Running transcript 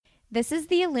This is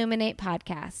the Illuminate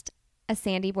Podcast, a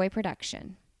Sandy Boy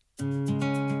production.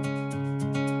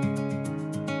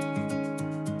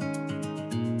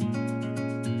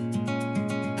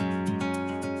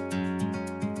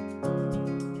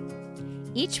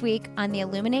 Each week on the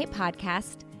Illuminate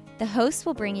Podcast, the hosts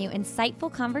will bring you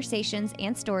insightful conversations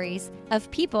and stories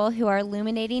of people who are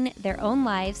illuminating their own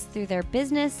lives through their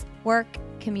business, work,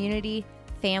 community,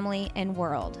 family, and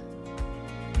world.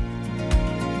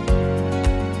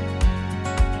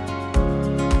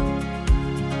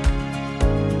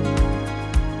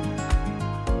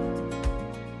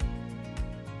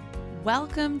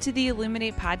 Welcome to the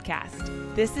Illuminate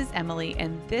Podcast. This is Emily,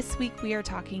 and this week we are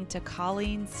talking to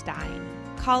Colleen Stine.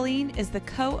 Colleen is the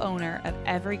co-owner of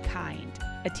Every Kind,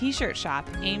 a t-shirt shop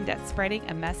aimed at spreading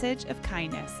a message of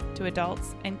kindness to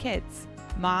adults and kids.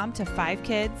 Mom to 5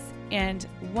 kids, and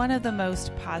one of the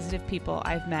most positive people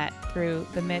I've met through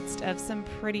the midst of some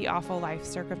pretty awful life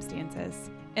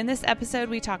circumstances. In this episode,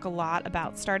 we talk a lot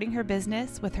about starting her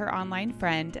business with her online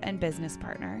friend and business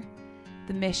partner,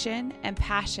 the mission and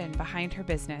passion behind her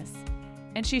business,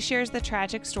 and she shares the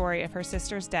tragic story of her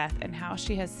sister's death and how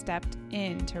she has stepped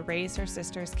in to raise her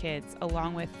sister's kids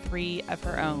along with 3 of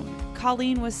her own.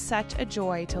 Colleen was such a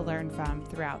joy to learn from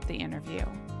throughout the interview.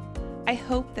 I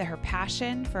hope that her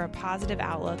passion for a positive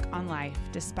outlook on life,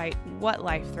 despite what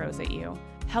life throws at you,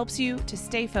 helps you to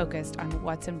stay focused on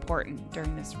what's important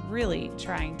during this really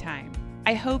trying time.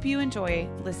 I hope you enjoy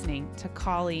listening to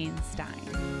Colleen Stine.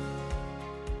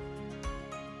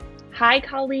 Hi,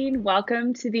 Colleen.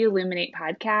 Welcome to the Illuminate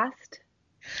Podcast.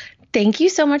 Thank you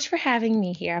so much for having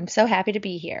me here. I'm so happy to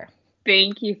be here.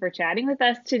 Thank you for chatting with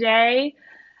us today.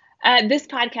 This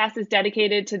podcast is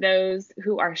dedicated to those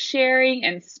who are sharing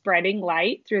and spreading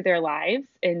light through their lives,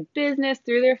 in business,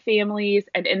 through their families,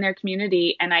 and in their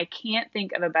community. And I can't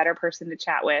think of a better person to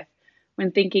chat with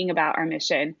when thinking about our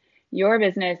mission. Your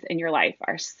business and your life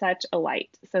are such a light.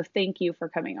 So thank you for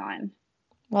coming on.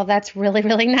 Well, that's really,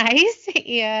 really nice.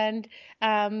 And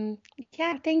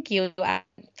thank you.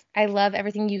 I love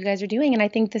everything you guys are doing. And I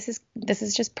think this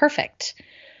is just perfect.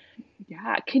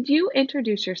 Yeah. Could you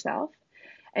introduce yourself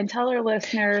and tell our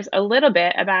listeners a little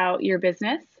bit about your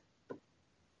business?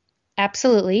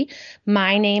 Absolutely.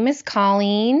 My name is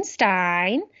Colleen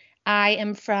Stine. I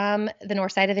am from the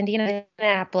north side of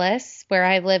Indianapolis, where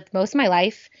I've lived most of my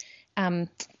life.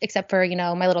 Except for,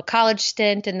 my little college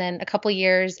stint and then a couple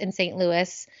years in St.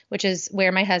 Louis, which is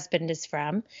where my husband is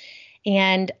from.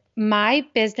 And my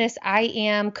business, I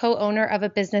am co-owner of a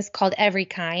business called Every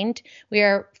Kind. We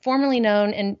are formerly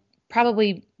known and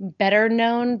probably better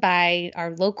known by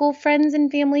our local friends and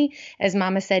family as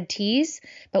Mama Said Teas,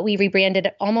 but we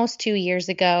rebranded almost 2 years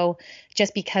ago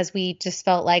just because we just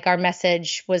felt like our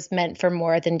message was meant for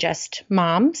more than just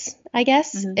moms, I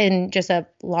guess, in just a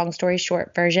long story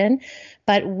short version.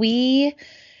 But we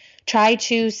try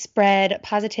to spread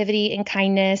positivity and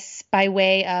kindness by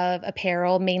way of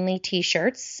apparel, mainly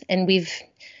t-shirts, and we've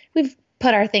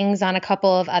put our things on a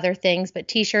couple of other things, but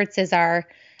t-shirts is our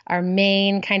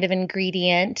main kind of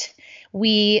ingredient.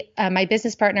 My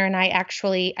business partner and I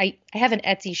have an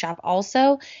Etsy shop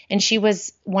also, and she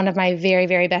was one of my very,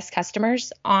 very best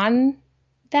customers on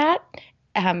that.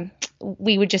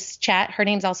 We would just chat. Her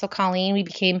name's also Colleen. We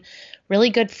became really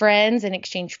good friends and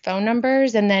exchanged phone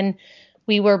numbers. And then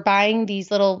we were buying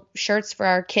these little shirts for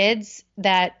our kids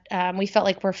that we felt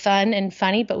like were fun and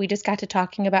funny, but we just got to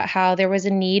talking about how there was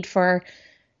a need for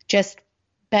just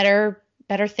better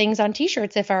things on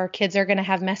t-shirts. If our kids are going to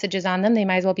have messages on them, they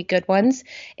might as well be good ones.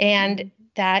 And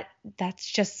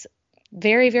that's just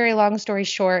very, very long story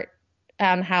short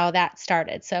on how that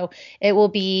started. So it will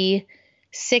be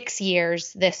 6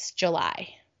 years this July.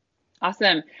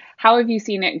 Awesome. How have you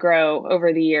seen it grow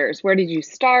over the years? Where did you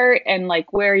start and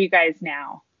where are you guys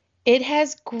now? It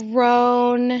has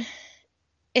grown.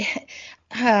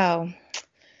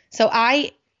 So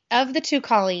of the 2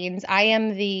 Colleens, I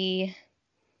am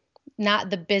not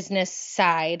the business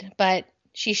side, but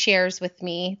she shares with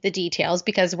me the details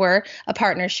because we're a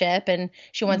partnership and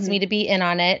she wants me to be in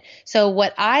on it. So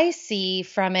what I see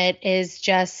from it is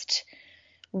just,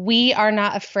 we are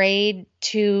not afraid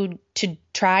to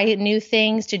try new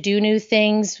things, to do new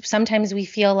things. Sometimes we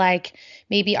feel like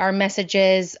maybe our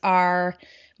messages are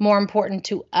more important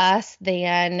to us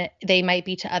than they might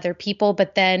be to other people.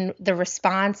 But then the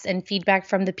response and feedback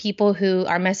from the people who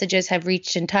our messages have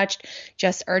reached and touched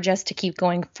just urge us to keep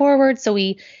going forward. So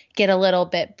we get a little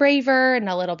bit braver and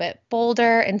a little bit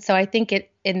bolder. And so I think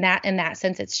in that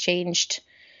sense, it's changed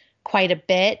quite a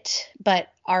bit. But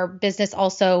our business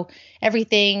also,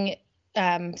 everything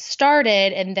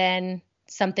started and then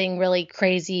something really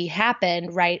crazy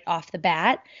happened right off the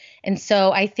bat. And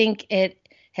so I think it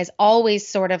has always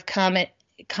sort of come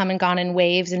and gone in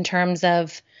waves in terms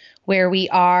of where we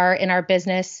are in our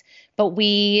business. But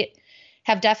we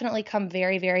have definitely come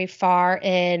very, very far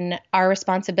in our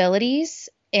responsibilities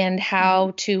and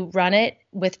how to run it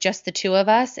with just the two of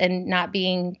us and not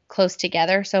being close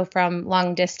together. So from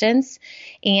long distance.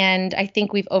 And I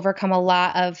think we've overcome a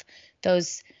lot of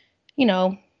those,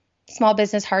 small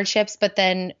business hardships, but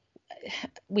then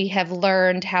we have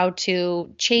learned how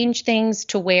to change things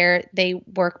to where they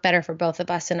work better for both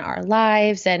of us in our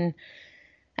lives. And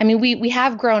I mean, we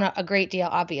have grown a great deal,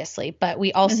 obviously, but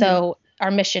we also,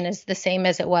 our mission is the same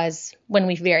as it was when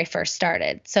we very first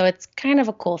started. So it's kind of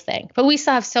a cool thing, but we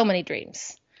still have so many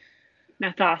dreams.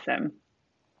 That's awesome.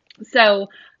 So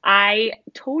I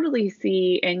totally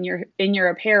see in your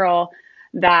apparel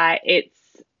that it's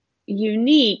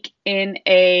unique in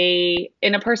a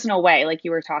personal way, like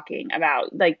you were talking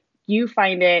about. Like you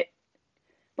find it,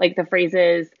 like the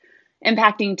phrases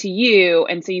impacting to you,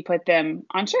 and so you put them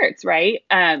on shirts, right?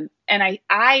 And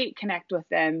I connect with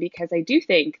them because I do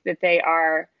think that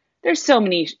there's so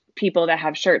many people that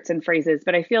have shirts and phrases,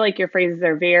 but I feel like your phrases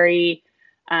are very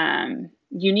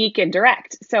unique and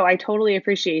direct. So I totally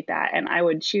appreciate that. And I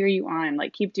would cheer you on,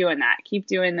 like, keep doing that. Keep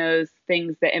doing those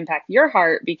things that impact your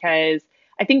heart, because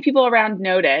I think people around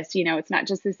notice, it's not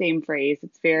just the same phrase.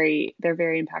 They're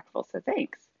very impactful. So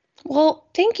thanks. Well,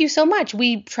 thank you so much.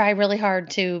 We try really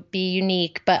hard to be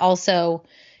unique, but also,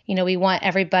 we want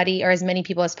everybody, or as many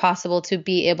people as possible, to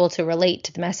be able to relate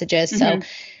to the messages. So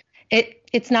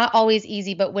it's not always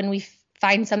easy, but when we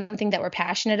find something that we're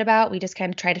passionate about, we just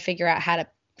kind of try to figure out how to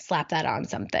slap that on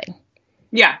something.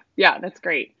 Yeah, that's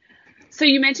great. So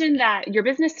you mentioned that your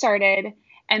business started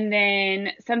and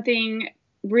then something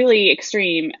really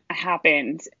extreme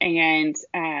happened, and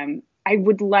I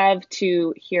would love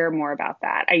to hear more about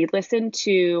that. I listened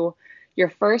to your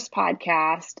first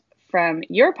podcast from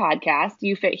your podcast,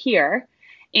 You Fit Here,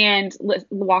 and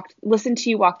listened to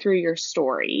you walk through your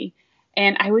story.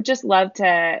 And I would just love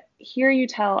to hear you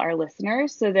tell our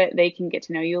listeners so that they can get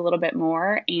to know you a little bit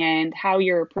more, and how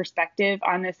your perspective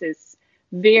on this is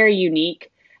very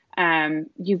unique.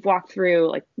 You've walked through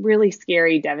like really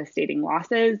scary, devastating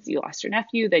losses. You lost your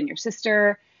nephew, then your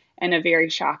sister, in a very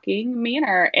shocking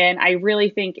manner. And I really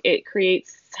think it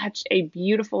creates such a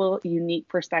beautiful, unique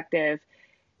perspective.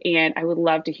 And I would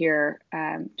love to hear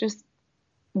just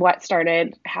what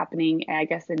started happening, I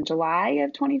guess, in July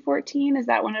of 2014. Is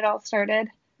that when it all started?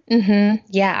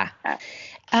 Yeah.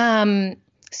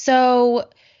 So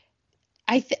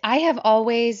I have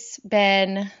always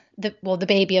been the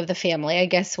baby of the family. I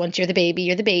guess once you're the baby,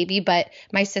 you're the baby. But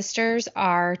my sisters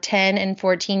are 10 and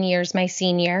 14 years my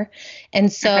senior.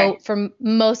 And so for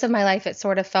most of my life, it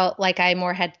sort of felt like I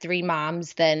more had three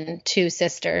moms than two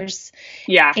sisters.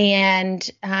 Yeah. And,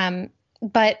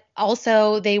 but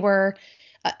also they were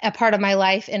a part of my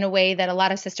life in a way that a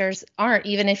lot of sisters aren't,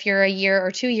 even if you're a year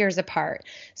or 2 years apart.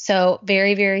 So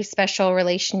very, very special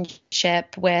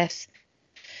relationship with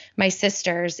my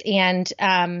sisters. And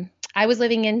I was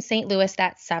living in St. Louis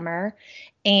that summer,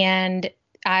 and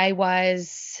I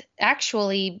was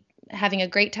actually having a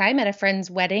great time at a friend's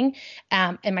wedding,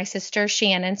 and my sister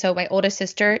Shannon. So my oldest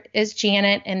sister is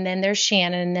Janet, and then there's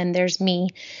Shannon, and then there's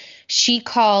me. She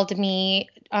called me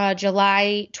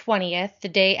July 20th, the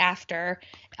day after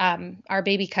our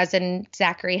baby cousin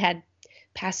Zachary had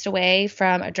passed away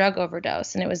from a drug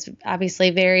overdose. And it was obviously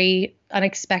very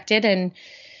unexpected and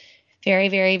very,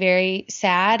 very, very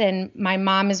sad. And my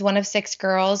mom is one of 6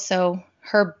 girls, so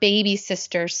her baby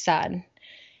sister's son.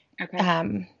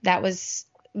 That was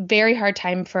a very hard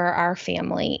time for our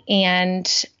family.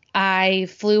 And I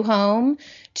flew home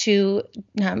to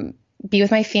be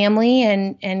with my family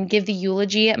and give the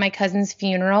eulogy at my cousin's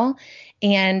funeral.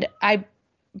 And I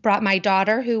brought my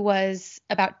daughter, who was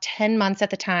about 10 months at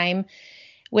the time,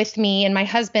 with me, and my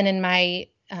husband and my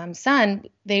son.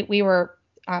 We were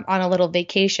on a little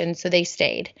vacation, so they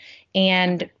stayed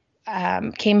and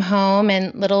came home.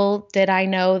 And little did I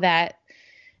know that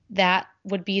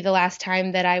would be the last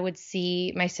time that I would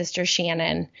see my sister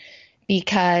Shannon,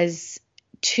 because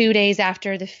 2 days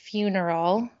after the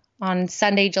funeral, on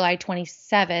Sunday, July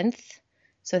 27th,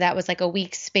 so that was like a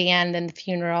week span, then the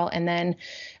funeral, and then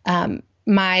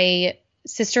my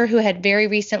sister, who had very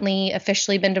recently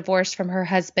officially been divorced from her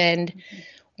husband,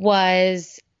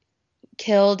 was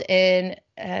killed in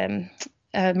a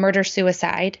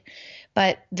murder-suicide.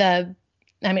 But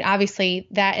obviously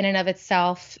that in and of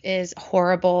itself is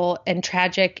horrible and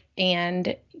tragic,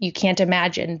 and you can't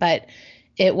imagine, but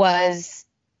it was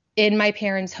in my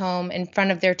parents' home in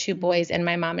front of their 2 boys and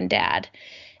my mom and dad.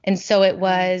 And so it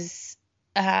was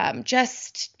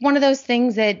just one of those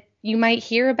things that you might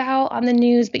hear about on the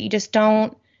news, but you just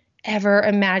don't ever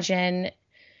imagine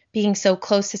being so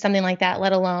close to something like that,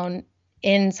 let alone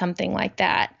in something like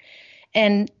that.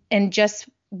 And just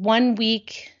 1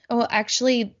 week,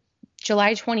 actually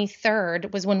July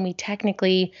 23rd was when we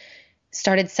technically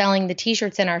started selling the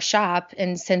t-shirts in our shop.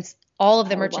 And since all of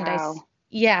the merchandise, wow.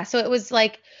 yeah, so it was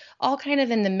like all kind of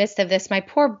in the midst of this. My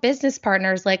poor business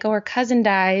partner is like, oh, her cousin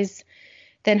dies,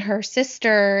 then her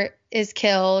sister is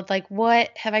killed. Like, what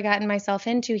have I gotten myself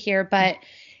into here? But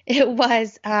it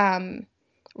was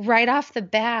right off the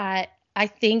bat, I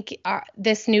think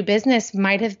this new business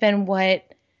might have been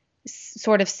what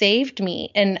sort of saved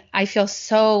me. And I feel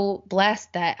so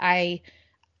blessed that I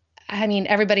mean,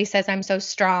 everybody says I'm so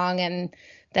strong and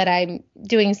that I'm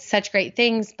doing such great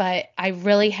things, but I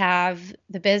really have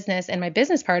the business and my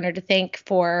business partner to thank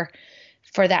for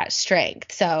that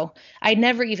strength. So I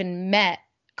never even met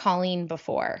Colleen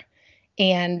before.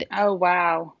 And Oh,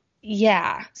 wow.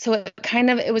 yeah, so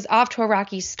it was off to a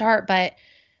rocky start, but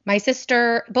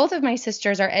both of my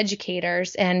sisters are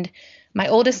educators, and my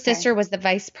oldest Okay. sister was the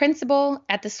vice principal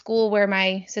at the school where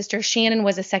my sister Shannon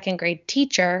was a second grade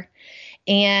teacher.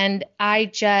 And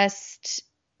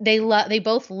they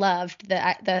both loved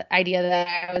the idea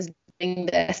that I was doing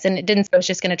this, and I was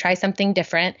just going to try something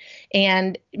different.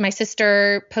 And my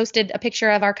sister posted a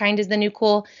picture of Our Kind is the New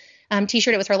Cool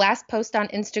t-shirt. It was her last post on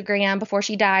Instagram before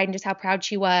she died, and just how proud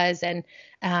she was. And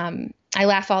I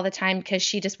laugh all the time because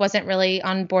she just wasn't really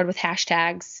on board with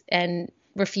hashtags and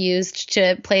refused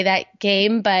to play that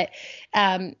game. But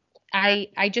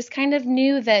I just kind of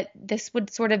knew that this would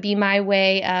sort of be my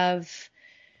way of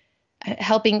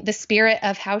helping the spirit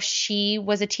of how she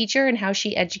was a teacher and how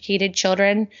she educated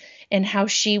children and how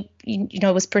she,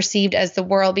 was perceived as the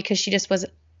world, because she just was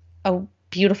a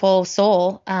beautiful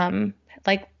soul.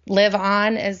 Like, live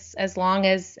on as long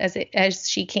as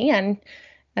she can.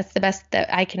 That's the best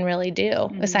that I can really do.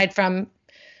 Mm-hmm. Aside from,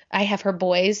 I have her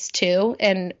boys too.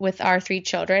 And with our 3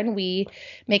 children, we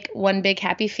make one big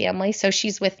happy family. So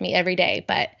she's with me every day.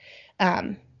 But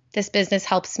this business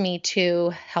helps me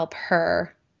to help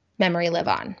her memory live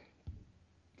on.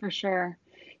 For sure.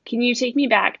 Can you take me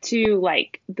back to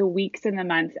like the weeks and the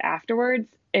months afterwards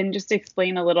and just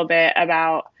explain a little bit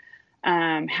about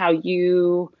how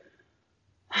you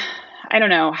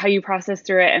processed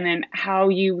through it, and then how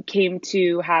you came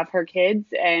to have her kids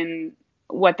and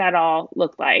what that all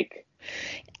looked like?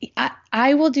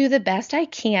 I will do the best I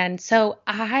can. So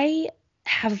I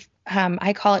have,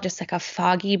 I call it just like a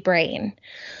foggy brain.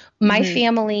 My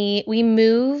family, we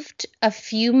moved a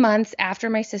few months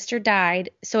after my sister died.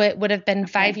 So it would have been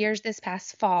 5 years this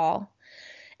past fall.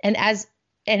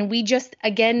 And we just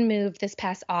again moved this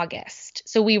past August.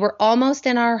 So we were almost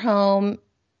in our home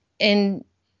in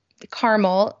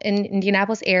Carmel in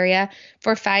Indianapolis area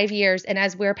for 5 years. And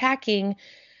as we're packing,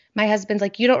 my husband's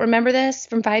like, "You don't remember this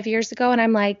from 5 years ago?" And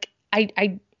I'm like,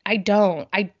 I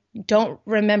don't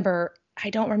remember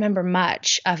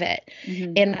much of it.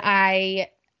 Mm-hmm. And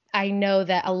I know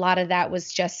that a lot of that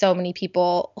was just so many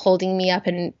people holding me up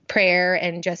in prayer,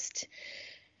 and just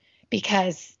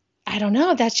because, I don't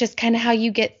know, that's just kind of how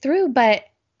you get through. But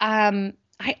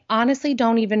I honestly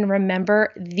don't even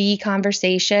remember the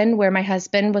conversation where my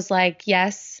husband was like,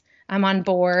 "Yes, I'm on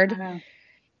board."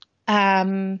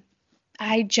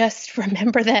 I just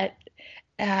remember that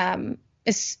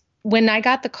when I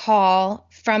got the call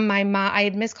from my mom, I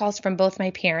had missed calls from both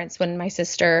my parents when my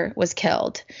sister was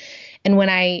killed. And when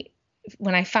I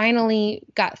finally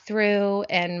got through,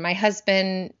 and my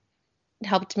husband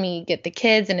helped me get the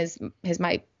kids, and his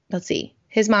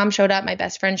mom showed up, my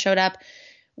best friend showed up.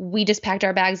 We just packed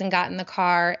our bags and got in the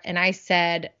car, and I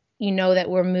said, that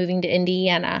we're moving to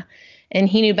Indiana. And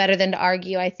he knew better than to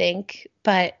argue, I think.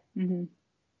 But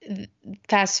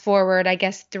fast forward, I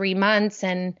guess 3 months,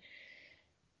 and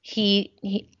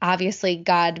he obviously,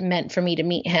 God meant for me to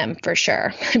meet him for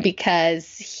sure,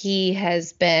 because he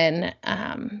has been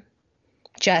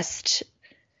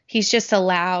he's just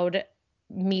allowed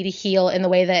me to heal in the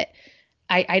way that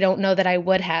I don't know that I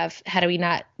would have had we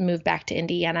not moved back to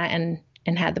Indiana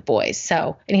and had the boys.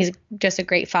 So, and he's just a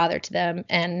great father to them.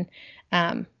 And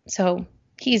so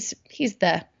he's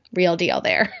the real deal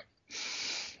there.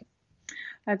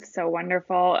 That's so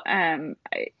wonderful.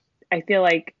 I feel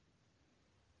like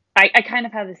I kind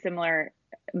of have a similar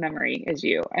memory as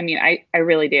you. I mean, I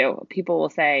really do. People will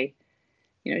say,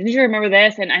 did you remember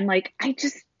this? And I'm like, I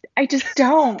just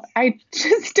don't. I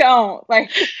just don't. Like,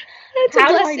 how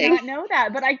do I not know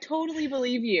that? But I totally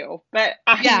believe you. But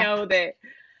I know that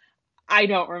I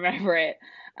don't remember it.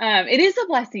 It is a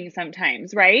blessing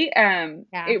sometimes, right?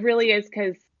 It really is,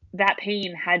 because that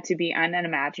pain had to be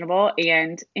unimaginable,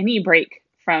 and any break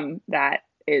from that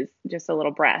is just a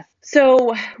little breath.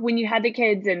 So when you had the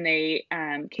kids and they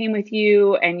came with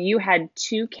you and you had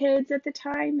 2 kids at the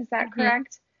time, is that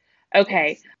correct?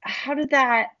 Okay. Yes. How did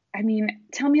that, I mean,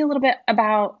 tell me a little bit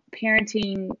about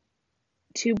parenting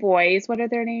 2 boys. What are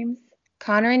their names?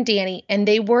 Connor and Danny, and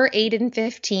they were 8 and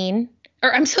 15,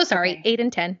 or I'm so sorry, Okay. 8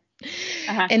 and 10.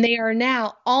 Uh-huh. And they are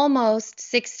now almost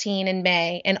 16 in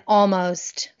May and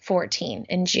almost 14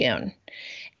 in June.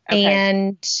 Okay.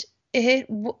 And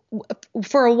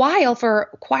for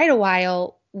quite a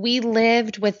while, we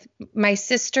lived with my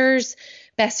sister's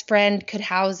best friend could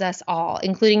house us all,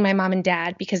 including my mom and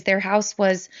dad, because their house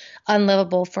was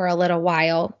unlivable for a little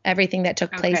while, everything that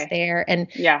took place Okay. there. And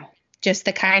Yeah. just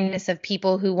the kindness of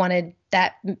people who wanted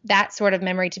that sort of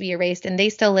memory to be erased, and they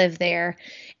still live there.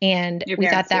 And Your we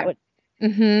thought parents that do. would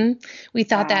we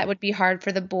thought Wow. that would be hard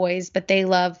for the boys, but they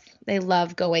love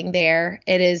going there.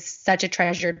 It is such a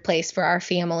treasured place for our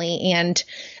family, and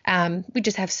we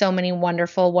just have so many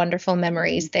wonderful, wonderful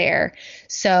memories there.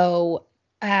 So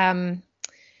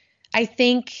I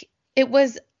think it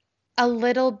was a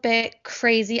little bit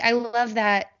crazy. I love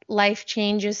that Life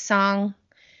Changes song.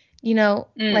 Life,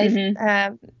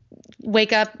 Mm-hmm.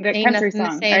 wake up, The ain't country nothing the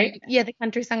song, same. right? Yeah, the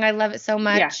country song. I love it so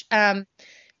Yeah. much.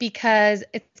 Because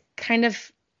it's kind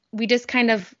of, we just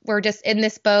kind of were just in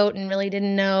this boat and really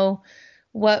didn't know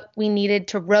what we needed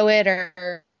to row it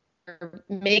or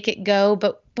make it go,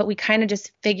 but we kind of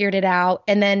just figured it out.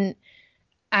 And then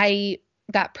I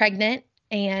got pregnant,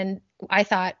 and I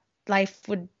thought life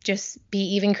would just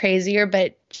be even crazier,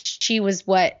 but she was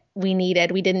what we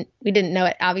needed. We didn't know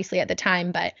it obviously at the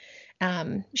time, but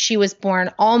she was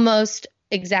born almost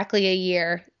exactly a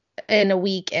year in a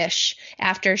week-ish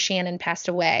after Shannon passed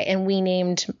away, and we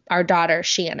named our daughter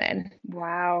Shannon.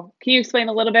 Wow. Can you explain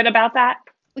a little bit about that?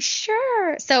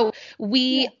 Sure. So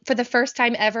Yeah. for the first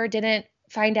time ever, didn't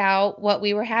find out what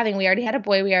we were having. We already had a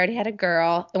boy, we already had a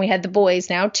girl, and we had the boys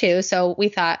now too. So we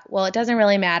thought, well, it doesn't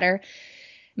really matter.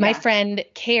 My Yeah. friend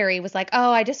Carrie was like,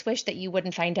 "Oh, I just wish that you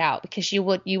wouldn't find out because you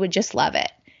would just love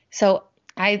it." So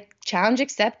I challenge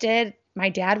accepted. My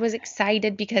dad was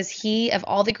excited because he, of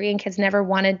all the grandkids, never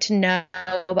wanted to know,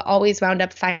 but always wound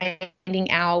up finding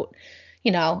out,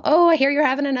 "Oh, I hear you're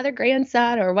having another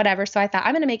grandson," or whatever. So I thought,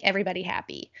 I'm going to make everybody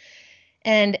happy.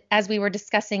 And as we were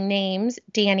discussing names,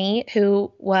 Danny,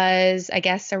 who was, I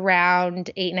guess,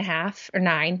 around 8.5 or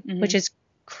 9, Mm-hmm. which is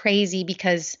crazy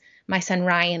because my son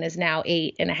Ryan is now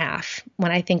 8.5.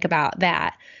 When I think about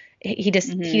that, he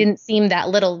didn't seem that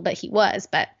little, but he was.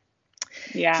 But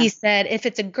Yeah. he said, if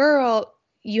it's a girl,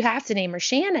 you have to name her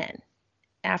Shannon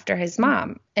after his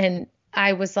mom. And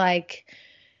I was like,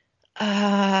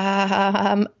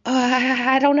 I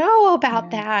don't know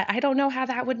about that. I don't know how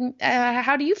that would,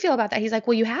 how do you feel about that? He's like,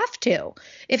 well, you have to.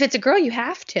 If it's a girl, you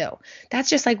have to.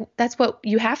 That's what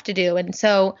you have to do. And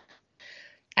so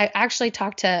I actually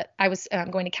I was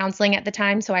going to counseling at the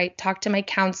time. So I talked to my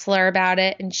counselor about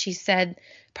it, and she said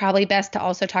probably best to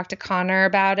also talk to Connor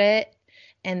about it,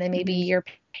 and then maybe your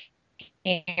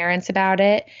parents about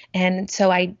it. And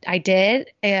so I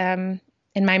did. And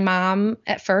my mom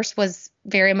at first was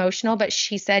very emotional, but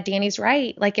she said, Danny's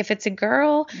right. Like, if it's a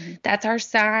girl, that's our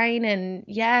sign. And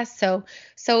yes, so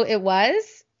it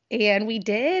was, and we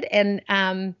did. And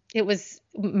it was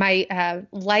my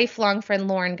lifelong friend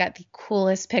Lauren got the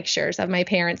coolest pictures of my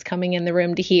parents coming in the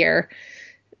room to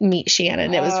meet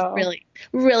Shannon. It was really,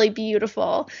 really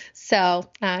beautiful.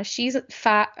 So she's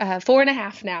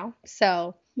 4.5 now.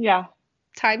 So yeah,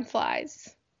 time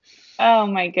flies. Oh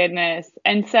my goodness.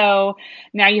 And so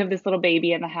now you have this little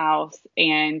baby in the house,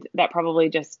 and that probably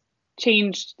just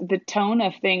changed the tone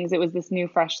of things. It was this new,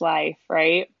 fresh life,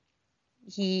 right?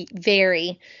 We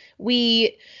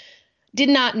did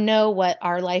not know what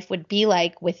our life would be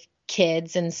like with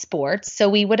kids and sports. So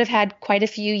we would have had quite a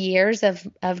few years of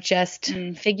just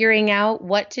figuring out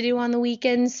what to do on the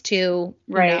weekends to,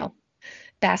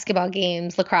 basketball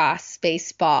games, lacrosse,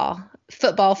 baseball,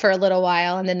 football for a little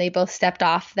while. And then they both stepped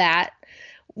off that,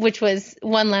 which was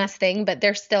one last thing, but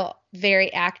they're still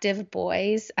very active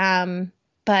boys.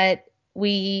 But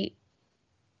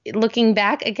looking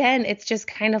back again, it's just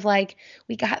kind of like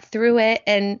we got through it,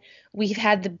 and we've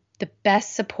had the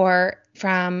best support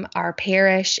from our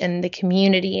parish and the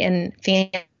community and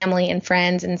family and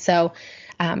friends. And so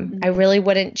I really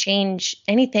wouldn't change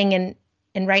anything.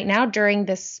 And right now during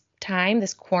this time,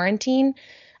 this quarantine,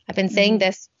 I've been saying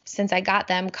this since I got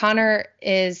them. Connor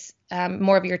is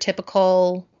more of your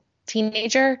typical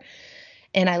teenager,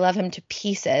 and I love him to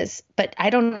pieces, but I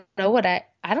don't know what I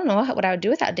would do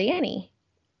without Danny.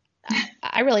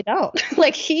 I really don't.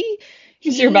 Like he's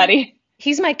your buddy.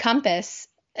 He's my compass.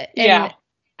 And Yeah.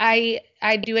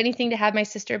 I'd do anything to have my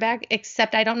sister back,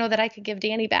 except I don't know that I could give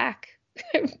Danny back.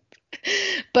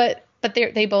 But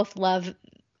they both love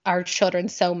our children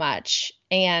so much,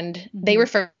 and they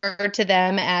refer to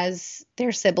them as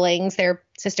their siblings, their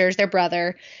sisters, their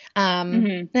brother.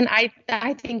 And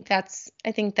I think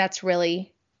that's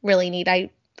really, really neat. I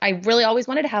really always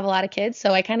wanted to have a lot of kids,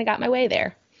 so I kind of got my way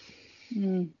there.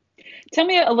 Tell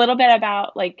me a little bit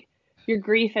about like your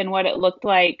grief and what it looked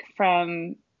like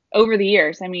from over the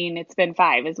years. I mean, it's been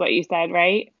 5 is what you said,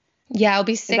 right? Yeah, it'll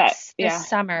be 6 this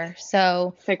summer.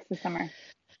 So 6 this summer.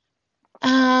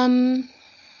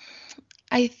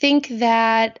 I think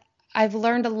that I've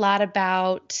learned a lot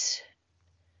about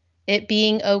it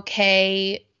being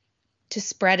okay to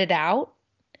spread it out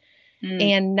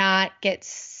and not get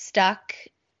stuck.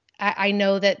 I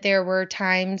know that there were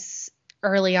times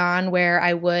early on where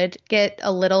I would get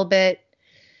a little bit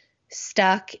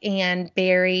stuck and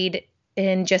buried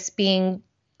in just being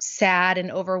sad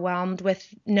and overwhelmed with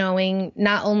knowing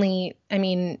not only, I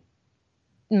mean,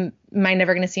 am I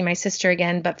never going to see my sister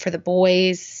again, but for the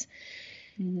boys,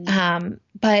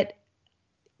 but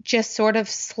just sort of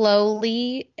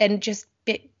slowly and just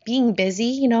being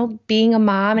busy, being a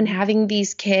mom and having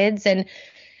these kids. And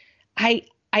I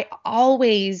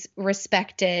always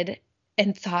respected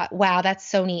and thought, wow, that's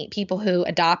so neat, people who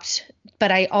adopt.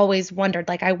 But I always wondered,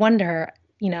 I wonder,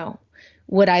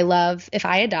 would I love, if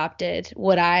I adopted,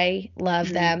 would I love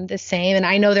them the same? And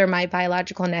I know they're my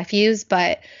biological nephews,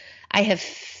 but I have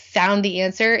found the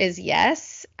answer is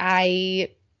yes.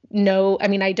 I know, I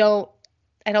mean, I don't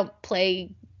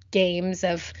play games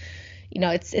of,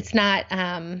 it's not,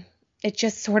 it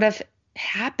just sort of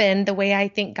happened the way I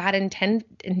think God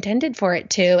intended for it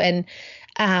to.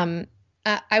 And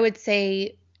I would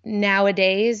say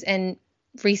nowadays and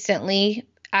recently,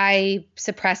 I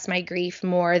suppress my grief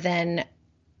more than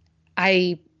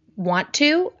I want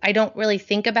to. I don't really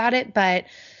think about it, but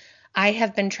I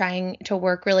have been trying to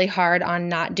work really hard on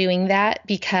not doing that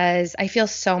because I feel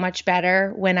so much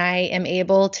better when I am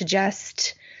able to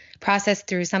just process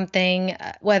through something,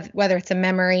 whether it's a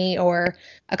memory or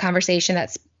a conversation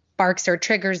that sparks or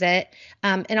triggers it.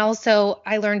 And also,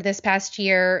 I learned this past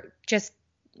year, just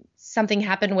something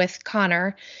happened with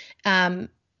Connor,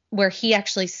 where he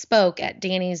actually spoke at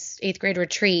Danny's 8th grade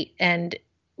retreat, and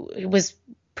it was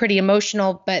pretty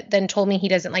emotional, but then told me he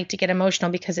doesn't like to get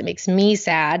emotional because it makes me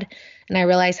sad. And I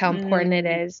realize how important it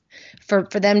is for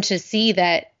them to see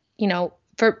that,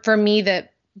 for me, the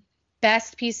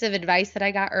best piece of advice that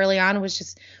I got early on was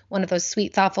just one of those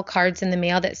sweet, thoughtful cards in the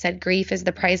mail that said, grief is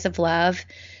the price of love.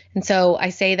 And so I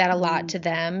say that a lot to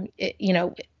them,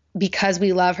 because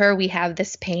we love her, we have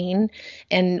this pain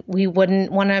and we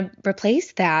wouldn't want to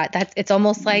replace that. It's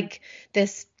almost like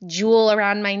this jewel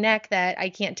around my neck that I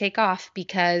can't take off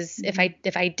because if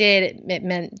I did, it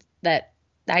meant that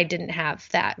I didn't have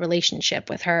that relationship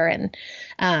with her.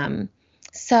 And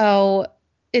so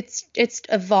it's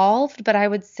evolved, but I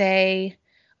would say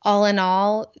all in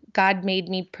all, God made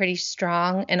me pretty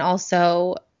strong. And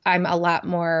also I'm a lot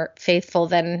more faithful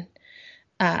than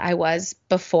I was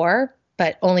before,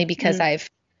 but only because I've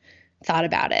thought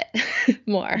about it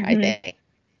more, I think.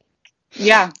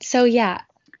 Yeah. So yeah,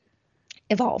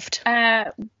 evolved.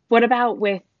 What about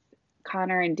with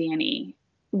Connor and Danny?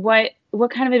 What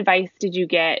kind of advice did you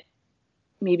get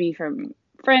maybe from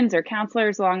friends or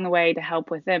counselors along the way to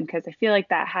help with them? Because I feel like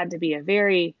that had to be a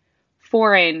very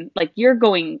foreign, like you're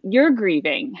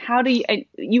grieving. How do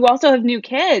you also have new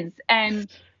kids and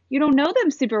you don't know them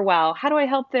super well. How do I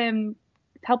help them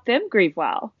grieve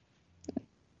well?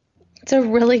 It's a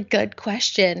really good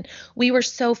question. We were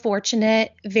so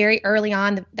fortunate very early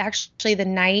on, actually the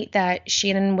night that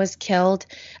Shannon was killed,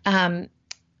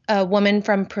 a woman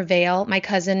from Prevail, my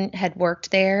cousin, had worked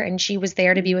there and she was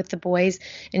there to be with the boys,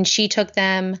 and she took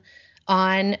them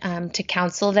on to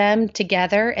counsel them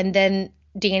together. And then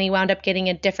Danny wound up getting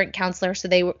a different counselor.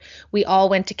 So we all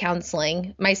went to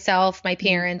counseling, myself, my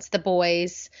parents, the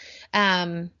boys.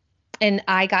 And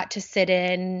I got to sit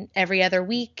in every other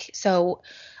week. So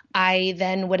I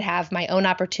then would have my own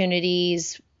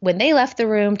opportunities when they left the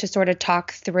room to sort of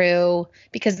talk through,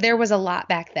 because there was a lot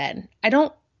back then. I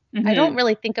don't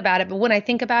really think about it, but when I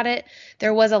think about it,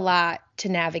 there was a lot to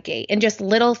navigate, and just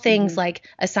little things like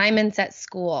assignments at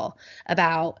school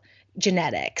about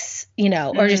genetics,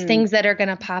 or just things that are going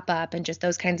to pop up, and just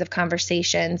those kinds of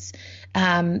conversations.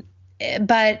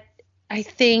 But I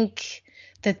think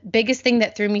the biggest thing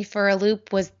that threw me for a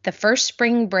loop was the first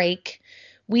spring break.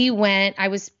 I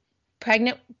was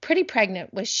pretty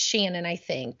pregnant with Shannon, I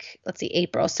think. Let's see,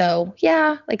 April. So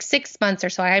yeah, like 6 months or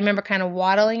so. I remember kind of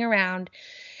waddling around,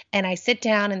 And I sit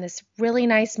down and this really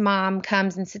nice mom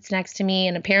comes and sits next to me.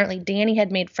 And apparently Danny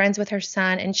had made friends with her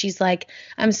son. And she's like,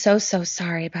 I'm so, so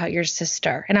sorry about your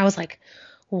sister. And I was like,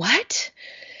 what?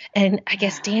 And I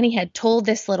guess Danny had told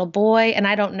this little boy, and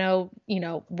I don't know,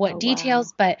 what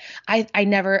details, but I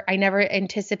never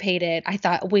anticipated. I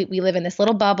thought we live in this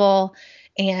little bubble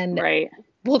and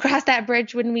we'll cross that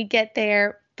bridge when we get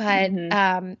there.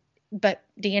 But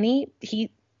Danny,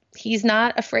 he's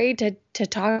not afraid to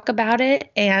talk about it,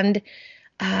 and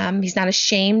he's not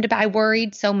ashamed. But I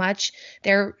worried so much.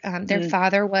 Their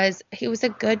father was a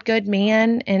good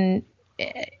man, and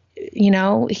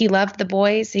he loved the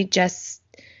boys. He just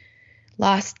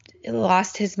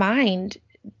lost his mind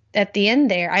at the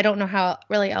end there. I don't know how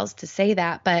really else to say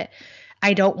that, but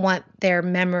I don't want their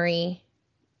memory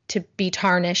to be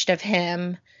tarnished of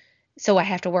him. So I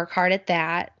have to work hard at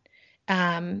that.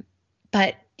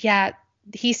 But yeah,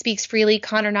 he speaks freely,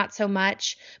 Connor not so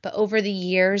much, but over the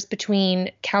years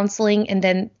between counseling and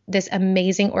then this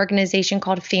amazing organization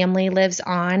called Family Lives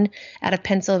On out of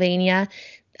Pennsylvania,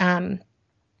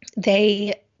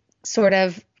 they sort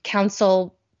of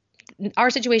counsel.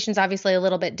 Our situation's obviously a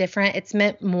little bit different. It's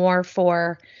meant more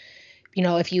for,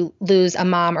 if you lose a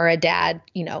mom or a dad,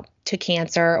 to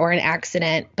cancer or an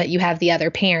accident, but you have the other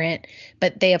parent.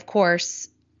 But they, of course,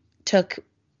 took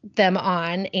them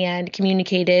on and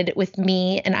communicated with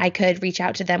me, and I could reach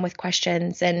out to them with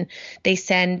questions. And they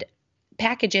send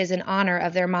packages in honor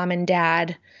of their mom and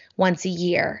dad once a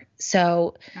year.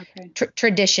 So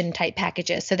tradition type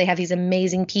packages. So they have these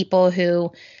amazing people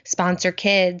who sponsor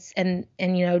kids, and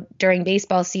during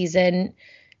baseball season,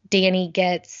 Danny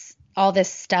gets all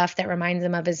this stuff that reminds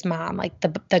him of his mom, like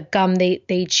the gum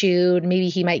they chewed. Maybe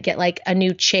he might get like a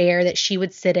new chair that she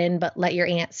would sit in, but let your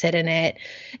aunt sit in it.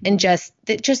 And just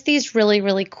these really,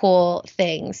 really cool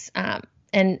things.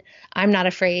 And I'm not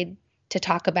afraid to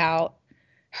talk about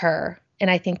her.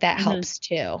 And I think that helps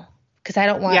too, because I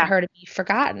don't want her to be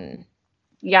forgotten.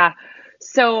 Yeah.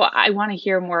 So I want to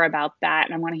hear more about that,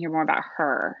 and I want to hear more about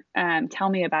her. Tell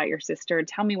me about your sister.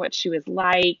 Tell me what she was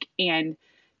like, and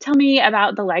tell me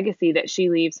about the legacy that she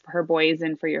leaves for her boys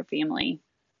and for your family.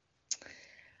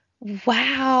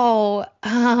 Wow.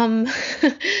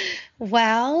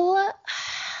 Well,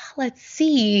 let's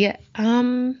see.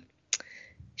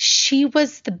 She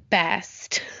was the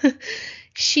best.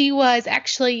 She was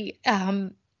actually,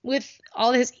 with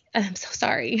all this, I'm so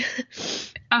sorry.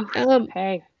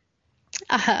 Hey.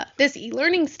 This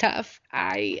e-learning stuff,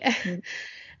 I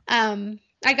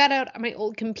got out my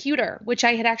old computer, which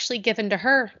I had actually given to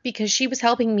her because she was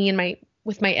helping me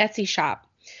with my Etsy shop.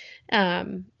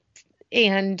 And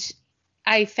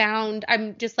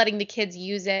I'm just letting the kids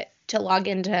use it to log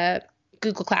into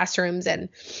Google Classrooms, and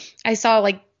I saw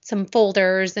like some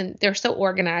folders, and they're so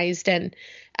organized, and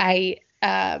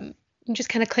I'm just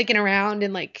kind of clicking around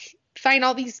and like find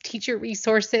all these teacher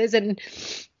resources. And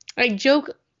I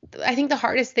joke, I think the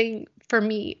hardest thing for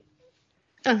me,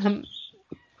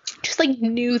 just like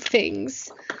new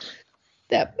things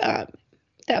that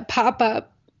pop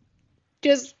up,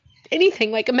 just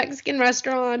anything like a Mexican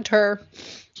restaurant or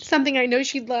something I know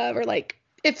she'd love, or like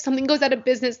if something goes out of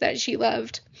business that she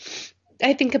loved,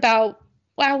 I think about,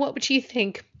 wow, what would she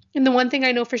think? And the one thing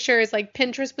I know for sure is like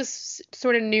Pinterest was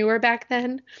sort of newer back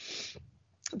then,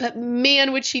 but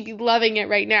man, would she be loving it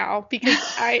right now, because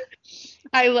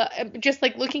I love just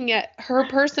like looking at her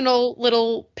personal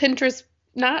little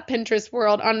not Pinterest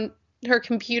world on her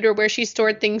computer, where she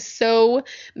stored things so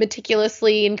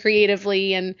meticulously and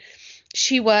creatively. And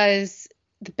she was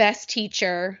the best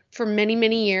teacher for many,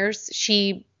 many years.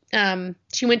 She went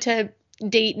to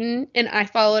Dayton, and I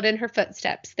followed in her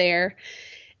footsteps there.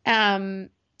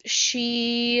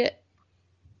 She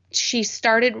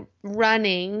started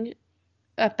running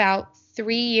about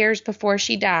 3 years before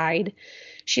she died.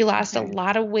 She lost a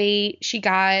lot of weight. She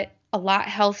got a lot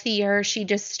healthier. She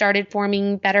just started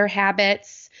forming better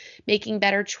habits, making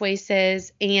better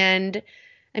choices. And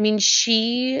I mean,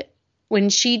 when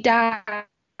she died,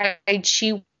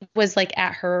 she was like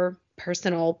at her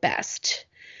personal best.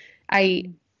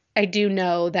 I do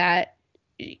know that,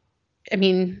 I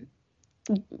mean,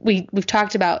 we've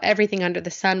talked about everything under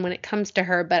the sun when it comes to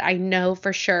her, but I know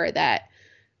for sure that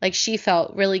like she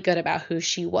felt really good about who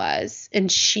she was,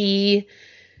 and she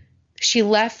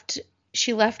left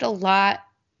a lot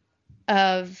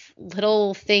of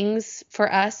little things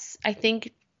for us, I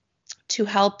think, to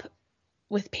help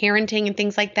with parenting and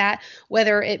things like that,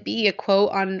 whether it be a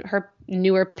quote on her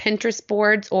newer Pinterest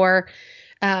boards or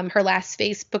her last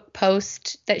Facebook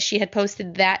post that she had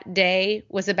posted that day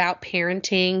was about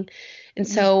parenting. And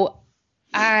so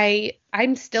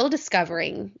I'm still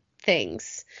discovering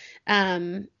things.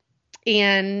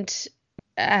 And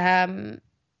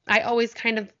I always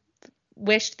kind of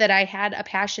wished that I had a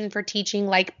passion for teaching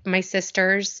like my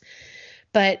sisters,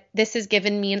 but this has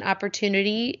given me an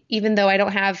opportunity, even though I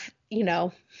don't have,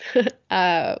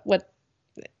 what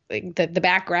like the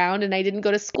background, and I didn't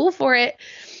go to school for it,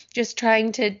 just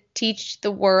trying to teach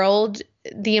the world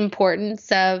the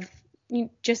importance of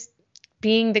just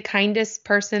being the kindest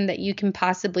person that you can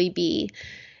possibly be.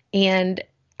 And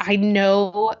I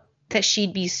know that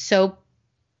she'd be so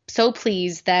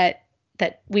pleased that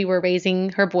we were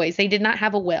raising her boys. They did not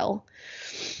have a will.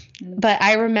 But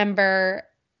I remember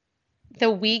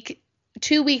 2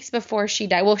 weeks before she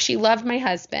died. Well, she loved my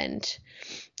husband.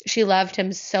 She loved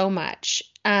him so much.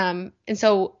 And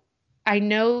so I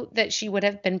know that she would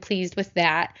have been pleased with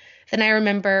that. Then I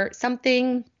remember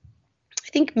something, I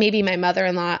think maybe my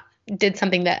mother-in-law did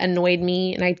something that annoyed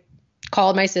me, and I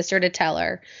called my sister to tell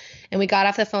her. And we got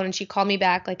off the phone, and she called me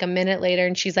back like a minute later,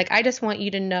 and she's like, I just want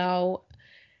you to know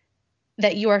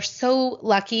that you are so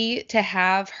lucky to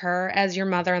have her as your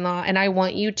mother-in-law, and I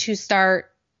want you to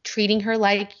start treating her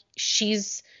like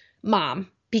she's mom,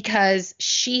 because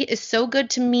she is so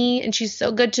good to me and she's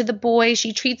so good to the boys.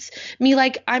 She treats me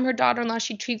like I'm her daughter-in-law.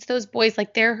 She treats those boys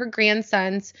like they're her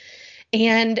grandsons,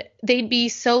 and they'd be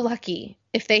so lucky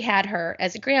if they had her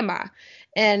as a grandma.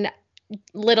 And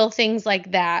little things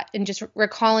like that, and just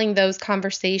recalling those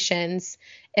conversations,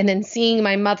 and then seeing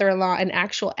my mother-in-law in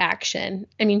actual action.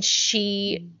 I mean,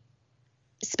 she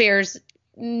spares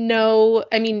no,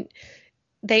 I mean,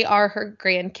 they are her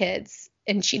grandkids,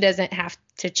 and she doesn't have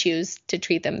to choose to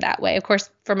treat them that way. Of course,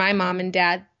 for my mom and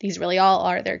dad, these really all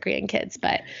are their grandkids,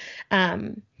 but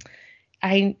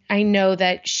I know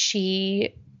that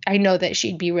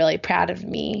she'd be really proud of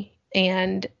me.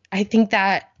 And I think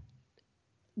that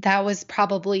was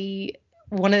probably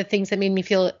one of the things that made me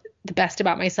feel the best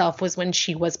about myself, was when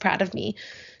she was proud of me.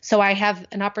 So I have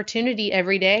an opportunity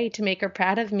every day to make her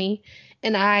proud of me,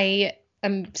 and I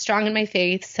am strong in my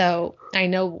faith. So I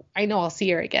know I'll see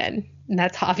her again. And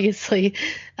that's obviously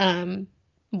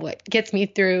what gets me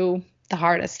through the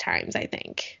hardest times, I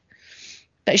think.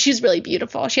 But she's really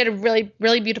beautiful. She had a really,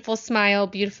 really beautiful smile,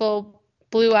 beautiful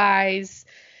blue eyes.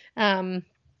 Had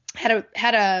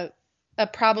a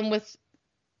problem with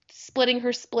splitting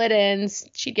her split ends.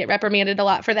 She'd get reprimanded a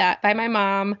lot for that by my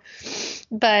mom.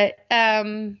 But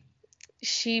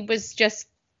she was just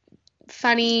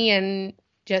funny, and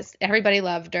just everybody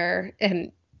loved her.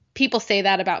 And people say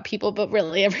that about people, but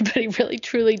really everybody really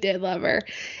truly did love her.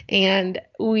 And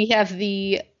we have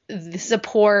the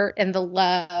support and the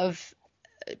love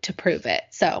to prove it.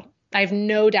 So I have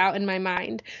no doubt in my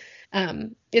mind.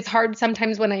 It's hard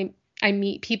sometimes when I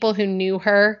meet people who knew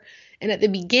her. And at the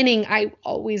beginning, I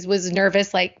always was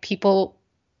nervous, like people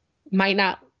might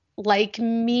not like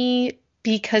me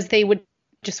because they would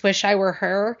just wish I were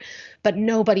her. But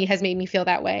nobody has made me feel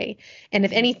that way. And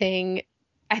if anything,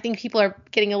 I think people are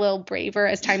getting a little braver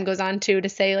as time goes on too, to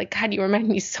say like, God, you remind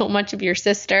me so much of your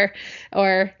sister,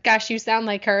 or gosh, you sound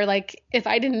like her, like if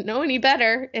I didn't know any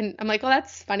better. And I'm like, well,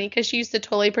 that's funny, because she used to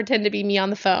totally pretend to be me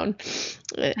on the phone.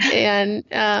 And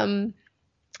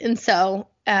so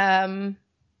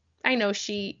I know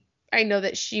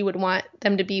that she would want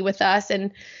them to be with us.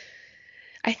 And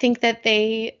I think that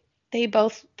they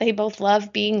both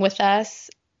love being with us.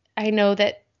 I know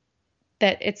that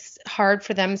it's hard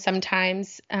for them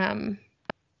sometimes.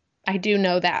 I do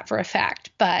know that for a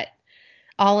fact, but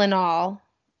all in all,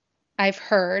 I've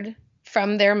heard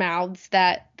from their mouths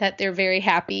that they're very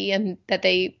happy, and that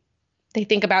they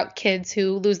think about kids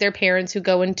who lose their parents, who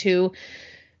go into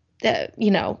the,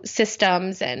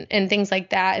 systems and things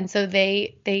like that. And so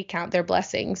they count their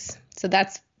blessings. So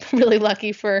that's really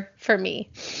lucky for me.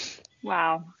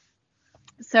 Wow.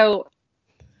 So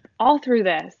all through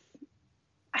this,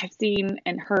 I've seen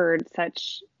and heard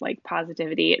such like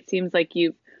positivity. It seems like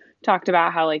you've talked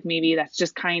about how like maybe that's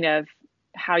just kind of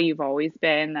how you've always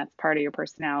been. That's part of your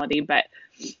personality. But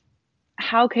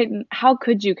how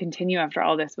could you continue after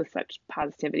all this with such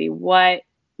positivity? What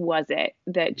was it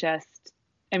that just,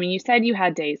 I mean, you said you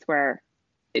had days where,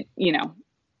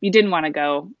 you didn't want to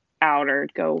go out or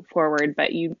go forward,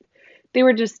 but you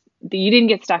didn't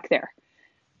get stuck there.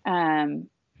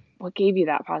 What gave you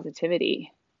that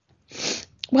positivity?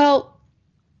 Well,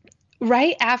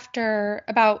 right after,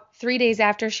 about 3 days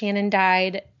after Shannon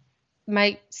died,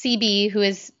 my CB, who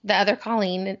is the other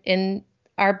Colleen in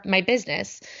my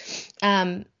business,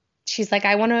 she's like,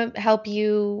 I want to help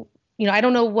you. I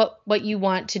don't know what you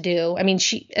want to do. I mean,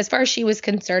 as far as she was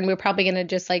concerned, we were probably going to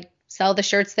just like sell the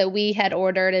shirts that we had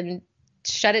ordered and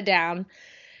shut it down.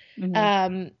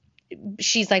 Mm-hmm.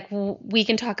 She's like, well, we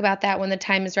can talk about that when the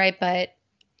time is right, but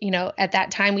at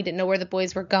that time we didn't know where the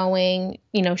boys were going.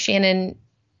 Shannon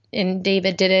and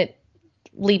David didn't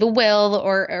leave a will,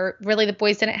 or really the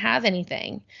boys didn't have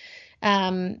anything.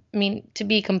 To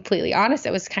be completely honest,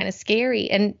 it was kind of scary.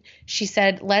 And she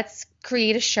said, let's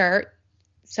create a shirt.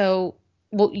 So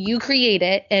you create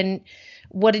it. And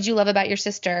what did you love about your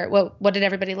sister? What did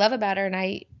everybody love about her? And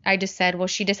I just said, well,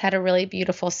 she just had a really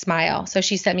beautiful smile. So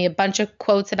she sent me a bunch of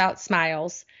quotes about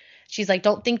smiles. She's like,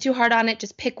 don't think too hard on it.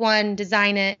 Just pick one,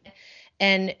 design it.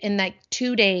 And in like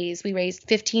 2 days, we raised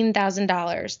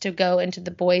 $15,000 to go into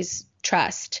the boys'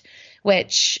 trust,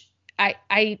 which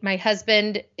my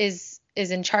husband is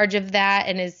in charge of that,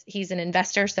 and he's an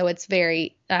investor. So it's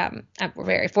we're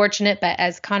very fortunate. But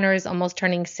as Connor is almost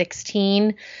turning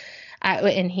 16,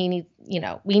 and he needs,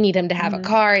 we need him to have a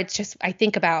car. It's just, I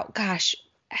think about, gosh,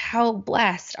 how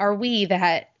blessed are we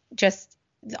that just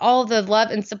all the love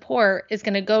and support is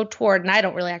going to go toward, and I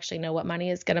don't really actually know what money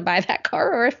is going to buy that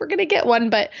car or if we're going to get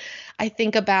one, but I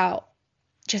think about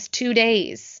just 2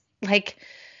 days. Like,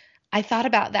 I thought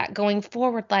about that going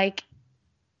forward, like,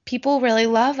 people really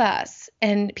love us,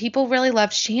 and people really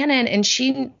love Shannon, and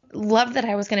she loved that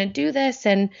I was going to do this.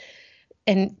 And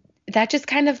that just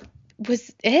kind of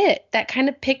was it. That kind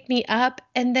of picked me up.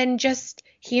 And then just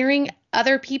hearing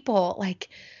other people, like,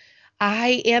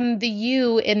 I am the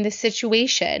you in this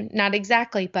situation. Not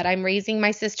exactly, but I'm raising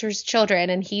my sister's children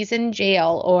and he's in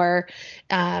jail, or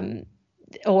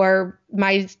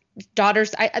my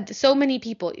daughters. So many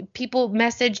people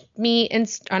messaged me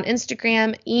on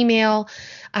Instagram, email.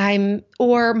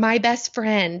 Or my best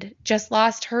friend just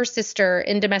lost her sister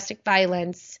in domestic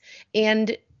violence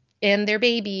and their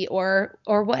baby, or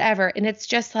whatever. And it's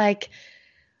just like,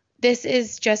 this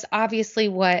is just obviously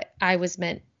what I was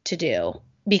meant to do,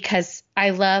 because I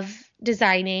love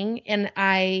designing and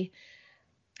I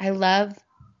love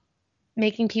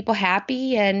making people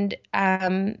happy. And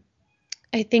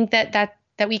I think that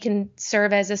we can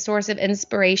serve as a source of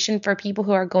inspiration for people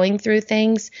who are going through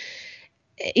things,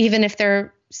 even if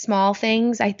they're small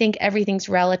things. I think everything's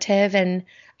relative, and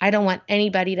I don't want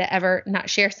anybody to ever not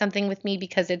share something with me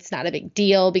because it's not a big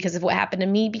deal because of what happened to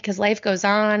me, because life goes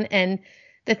on, and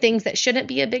the things that shouldn't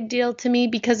be a big deal to me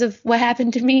because of what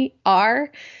happened to me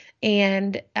are.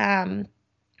 And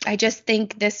I just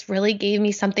think this really gave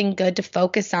me something good to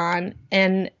focus on.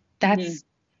 And that's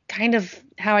kind of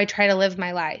how I try to live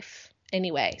my life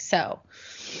anyway. So,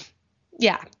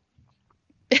 yeah.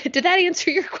 Did that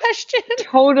answer your question?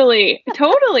 Totally.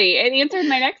 It answered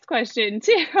my next question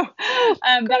too. But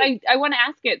I want to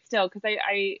ask it still, because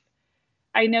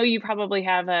I know you probably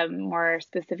have a more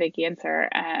specific answer.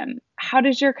 How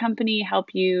does your company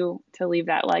help you to leave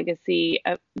that legacy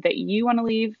that you want to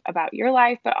leave about your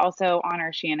life, but also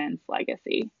honor Shannon's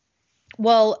legacy?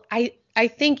 Well, I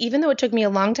think even though it took me a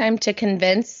long time to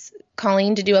convince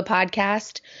Colleen to do a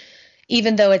podcast,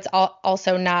 even though it's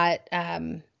also not,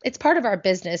 it's part of our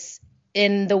business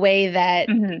in the way that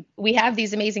we have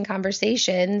these amazing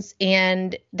conversations,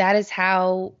 and that is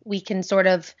how we can sort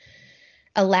of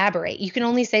elaborate. You can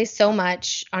only say so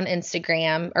much on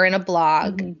Instagram or in a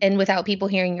blog and without people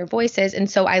hearing your voices.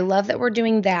 And so I love that we're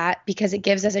doing that, because it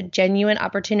gives us a genuine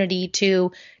opportunity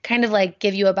to kind of like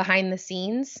give you a behind the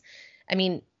scenes. I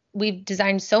mean, we've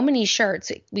designed so many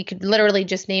shirts. We could literally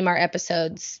just name our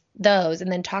episodes those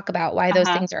and then talk about why those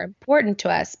things are important to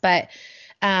us. But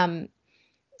I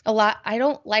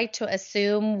don't like to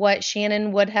assume what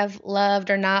Shannon would have loved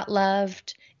or not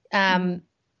loved.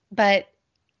 But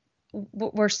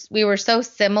we were so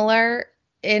similar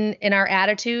in our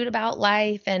attitude about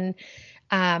life. And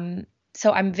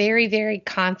so I'm very, very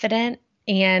confident,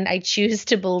 and I choose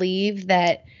to believe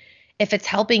that if it's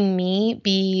helping me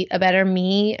be a better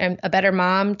me and a better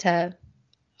mom to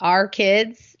our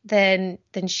kids, then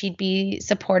she'd be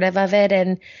supportive of it.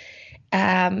 And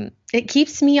it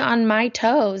keeps me on my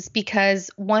toes,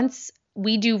 because once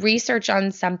we do research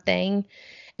on something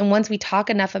and once we talk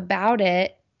enough about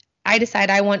it, I decide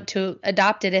I want to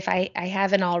adopt it if I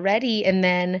haven't already, and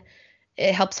then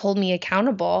it helps hold me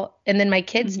accountable. And then my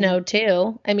kids know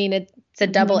too. I mean, it's a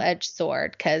double-edged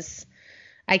sword, because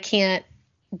I can't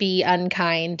be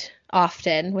unkind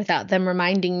often without them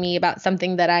reminding me about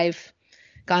something that I've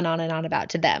gone on and on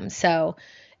about to them. So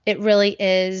it really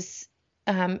is,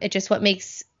 it just what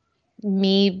makes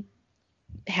me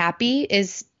happy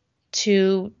is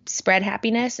to spread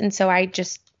happiness. And so I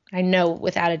know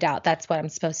without a doubt that's what I'm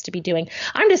supposed to be doing.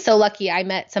 I'm just so lucky I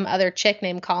met some other chick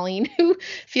named Colleen who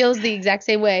feels the exact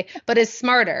same way, but is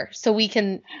smarter, so we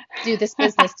can do this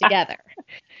business together.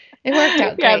 It worked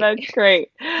out great. Yeah, that's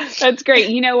great. That's great.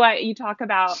 You know what? You talk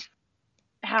about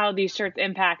how these shirts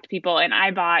impact people, and I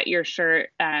bought your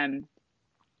shirt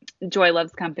Joy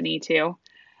Loves Company too.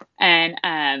 And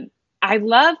I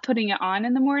love putting it on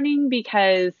in the morning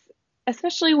because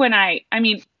especially when at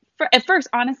first,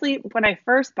 honestly, when I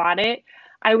first bought it,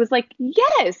 I was like,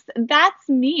 yes, that's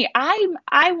me. I'm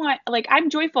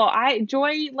joyful.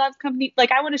 Joy loves company.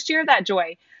 Like I want to share that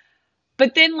joy.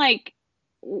 But then like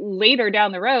later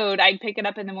down the road, I'd pick it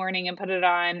up in the morning and put it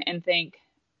on and think,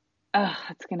 oh,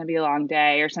 it's going to be a long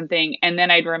day or something. And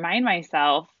then I'd remind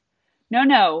myself,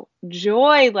 no,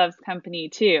 joy loves company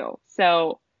too.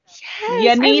 So you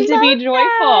Yes, I need to love be that.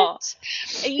 joyful.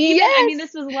 Yes.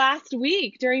 This was last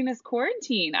week during this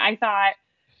quarantine. I thought,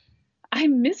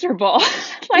 I'm miserable.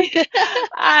 Like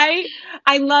I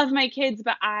love my kids,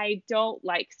 but I don't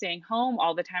like staying home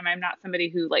all the time. I'm not somebody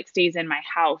who like stays in my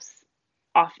house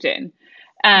often.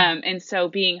 And so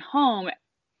being home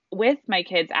with my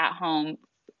kids at home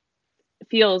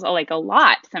feels like a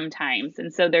lot sometimes.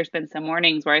 And so there's been some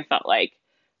mornings where I felt like,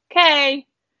 okay,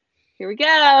 here we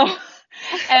go.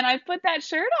 And I put that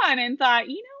shirt on and thought,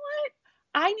 you know what?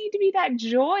 I need to be that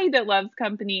joy that loves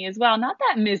company as well, not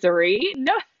that misery.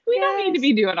 No, we don't need to Yes.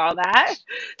 be doing all that.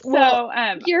 Well,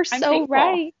 So you're I'm so thankful.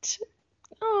 right.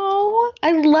 Oh,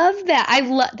 I love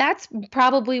that. That's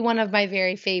probably one of my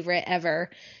very favorite ever.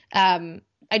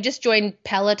 I just joined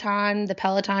Peloton, the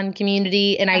Peloton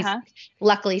community, and I Uh-huh.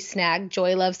 luckily snagged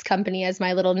Joy Loves Company as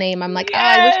my little name. I'm like, oh,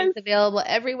 I wish it was Yes. available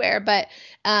everywhere, but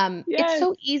it's Yes.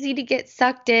 so easy to get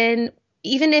sucked in,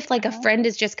 even if like a Uh-huh. friend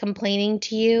is just complaining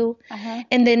to you. Uh-huh.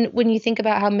 And then when you think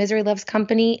about how misery loves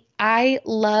company, I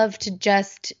love to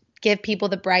just give people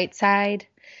the bright side.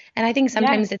 And I think Yes.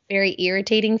 sometimes it's very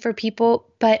irritating for people,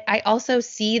 but I also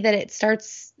see that it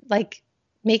starts like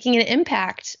making an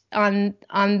impact on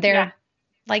Yeah. their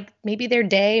like maybe their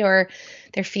day or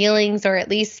their feelings, or at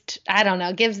least I don't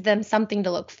know, gives them something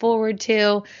to look forward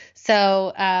to.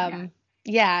 So Yeah.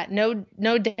 yeah, no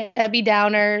Debbie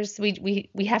Downers.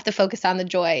 We have to focus on the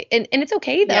joy. And it's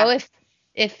okay though Yeah.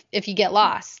 if you get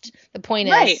lost. The point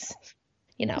Right. is,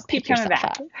 Just keep pick coming yourself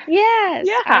back. up. Yes,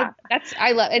 Yeah.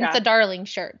 I love, and it's Yeah. a darling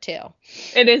shirt too.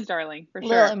 It is darling for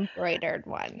Little sure. embroidered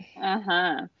one.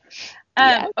 Uh-huh.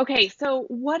 Yeah. Okay, so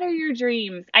what are your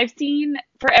dreams?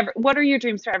 What are your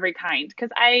dreams for every kind?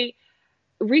 Because I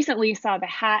recently saw the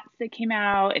hats that came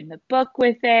out and the book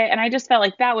with it, and I just felt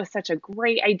like that was such a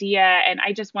great idea. And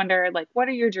I just wonder, like, what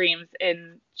are your dreams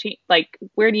like,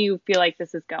 where do you feel like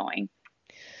this is going?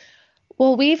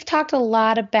 Well, we've talked a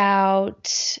lot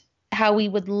about how we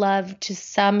would love to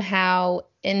somehow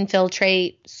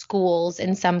infiltrate schools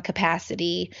in some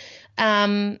capacity.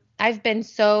 I've been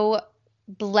so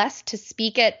blessed to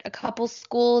speak at a couple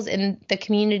schools in the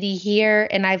community here,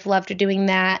 and I've loved doing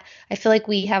that. I feel like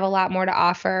we have a lot more to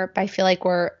offer, but I feel like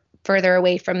we're further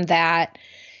away from that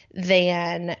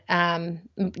than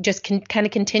just kind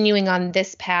of continuing on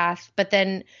this path. But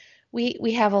then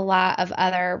we have a lot of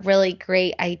other really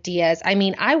great ideas. I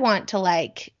mean, I want to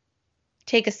like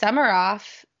take a summer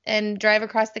off and drive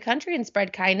across the country and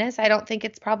spread kindness. I don't think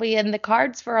it's probably in the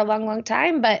cards for a long, long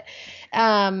time, but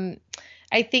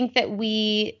I think that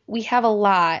we have a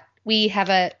lot. We have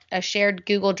a shared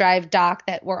Google Drive doc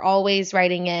that we're always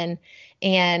writing in,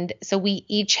 and so we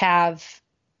each have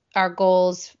our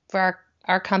goals for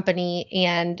our company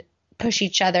and push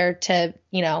each other to,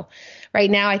 right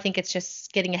now I think it's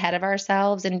just getting ahead of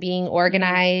ourselves and being Hmm.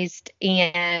 organized.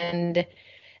 And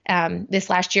this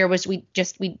last year was we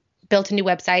built a new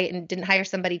website and didn't hire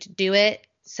somebody to do it.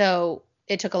 So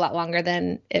it took a lot longer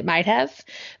than it might have,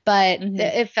 but Hmm.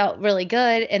 it felt really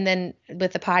good. And then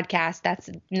with the podcast, that's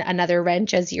another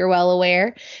wrench, as you're well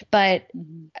aware. But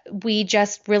Hmm. we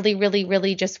just really, really,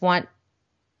 really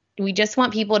we just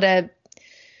want people to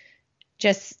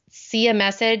just see a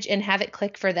message and have it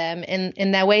click for them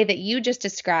in that way that you just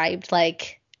described.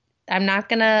 Like, I'm not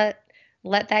gonna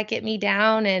let that get me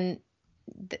down. And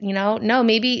no,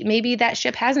 maybe that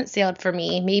ship hasn't sailed for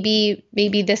me.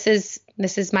 Maybe this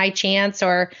is my chance,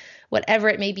 or whatever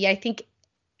it may be. I think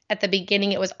at the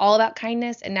beginning it was all about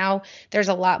kindness, and now there's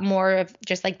a lot more of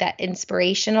just like that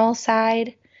inspirational side.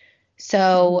 Hmm.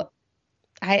 So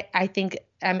I think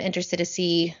I'm interested to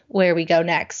see where we go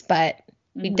next, but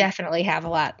we Hmm. definitely have a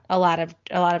lot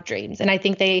of dreams, and I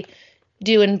think they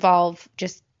do involve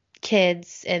just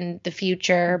kids and the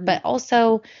future, Hmm. but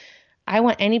also I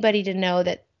want anybody to know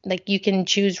that like you can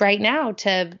choose right now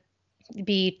to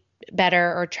be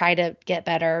better or try to get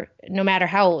better no matter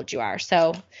how old you are.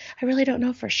 So I really don't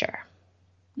know for sure.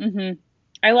 Hmm.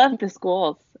 I love the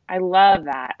schools. I love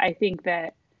that. I think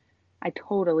that I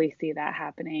totally see that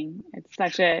happening. It's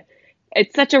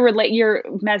such a relate your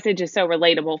message is so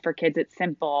relatable for kids. It's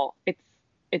simple.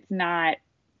 It's not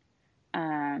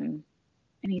um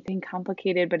anything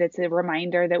complicated, but it's a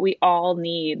reminder that we all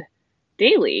need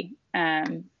daily.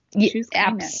 Choose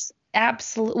kindness.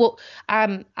 Absolutely. Well,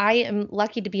 I am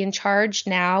lucky to be in charge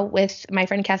now with my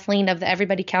friend Kathleen of the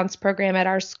Everybody Counts program at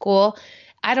our school.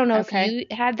 I don't know if Okay. you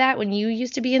had that when you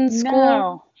used to be in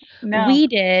school. No. We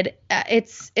did.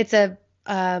 It's a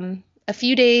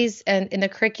few days and in the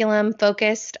curriculum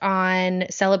focused on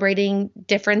celebrating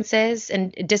differences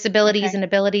and disabilities Okay. and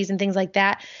abilities and things like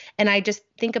that. And I just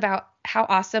think about how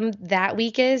awesome that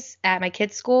week is at my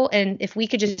kids' school. And if we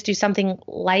could just do something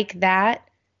like that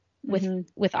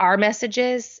with our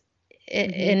messages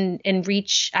and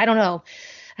reach, I don't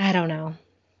know.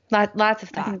 Lots of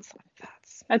thoughts.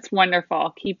 That's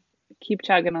wonderful. Keep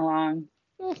chugging along.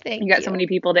 Well, thank You got so many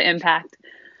people to impact.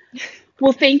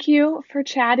 Well, thank you for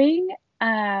chatting.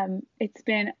 It's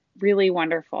been really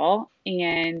wonderful,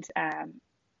 and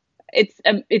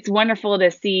it's wonderful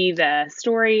to see the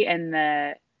story and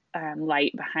the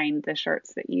light behind the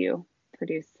shirts that you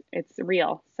produce. It's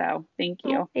real. So thank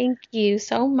you. Oh, thank you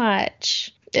so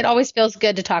much. It always feels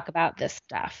good to talk about this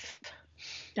stuff.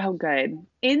 Oh, good.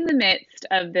 In the midst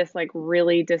of this like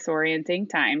really disorienting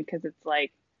time, because it's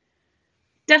like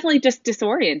definitely just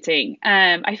disorienting.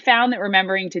 I found that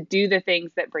remembering to do the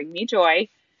things that bring me joy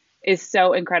is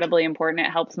so incredibly important.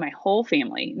 It helps my whole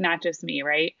family, not just me,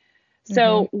 right?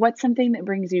 So what's something that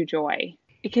brings you joy?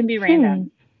 It can be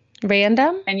random.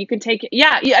 Random? And you can take it.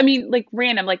 Yeah. I mean, like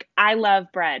random. Like I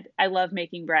love bread. I love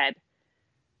making bread.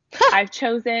 I've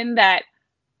chosen that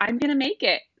I'm going to make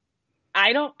it.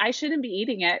 I shouldn't be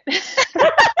eating it.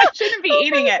 I shouldn't be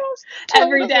eating it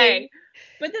every day.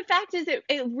 But the fact is it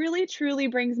really truly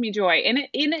brings me joy. And it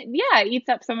eats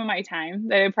up some of my time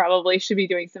that I probably should be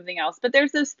doing something else. But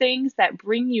there's those things that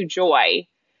bring you joy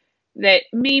that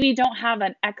maybe don't have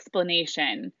an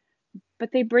explanation,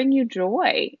 but they bring you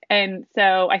joy. And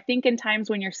so I think in times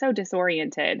when you're so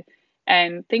disoriented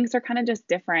and things are kind of just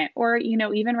different, or,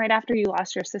 even right after you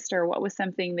lost your sister, what was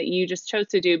something that you just chose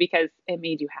to do because it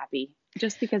made you happy,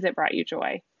 just because it brought you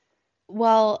joy?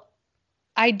 Well,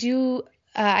 I do.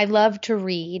 I love to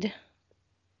read.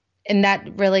 And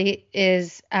that really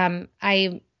is,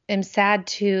 I am sad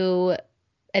to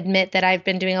admit that I've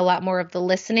been doing a lot more of the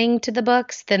listening to the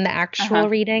books than the actual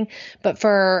reading. But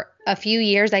for a few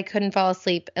years, I couldn't fall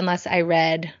asleep unless I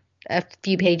read a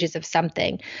few pages of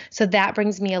something. So that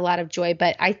brings me a lot of joy.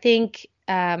 But I think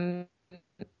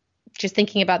just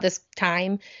thinking about this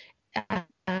time,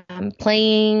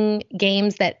 playing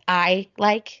games that I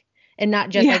like. And not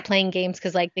just like playing games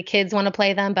because like the kids want to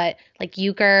play them, but like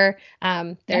euchre.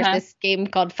 There's this game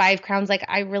called Five Crowns. Like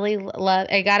I really love.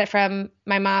 I got it from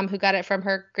my mom, who got it from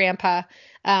her grandpa.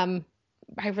 I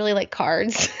really like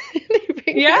cards. They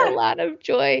bring me a lot of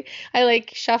joy. I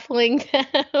like shuffling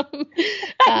them.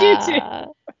 I do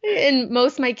too. And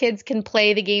most of my kids can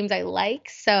play the games I like,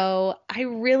 so I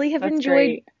really have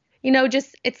enjoyed. Great.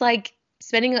 Just it's like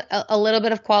spending a little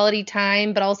bit of quality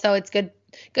time, but also it's good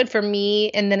for me.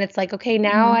 And then it's like, okay,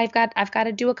 now I've got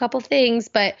to do a couple things,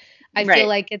 but I feel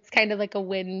like it's kind of like a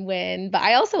win-win. But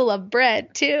I also love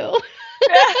bread too.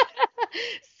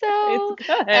 So it's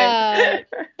good.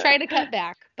 Try to cut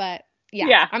back, but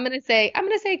yeah. I'm gonna say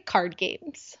card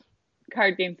games.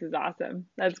 Card games is awesome.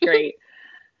 That's great.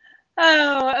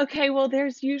 Oh, okay. Well,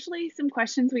 there's usually some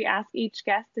questions we ask each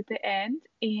guest at the end,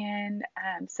 and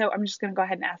so I'm just going to go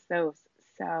ahead and ask those.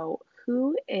 So,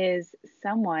 who is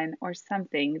someone or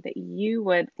something that you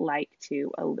would like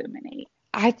to illuminate?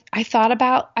 I thought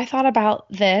about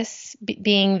this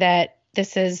being that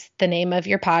this is the name of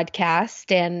your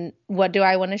podcast, and what do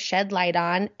I want to shed light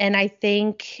on? And I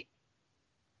think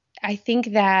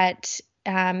that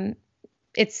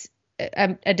it's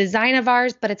a design of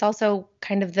ours, but it's also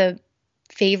kind of the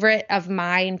favorite of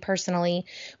mine personally,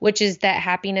 which is that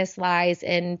happiness lies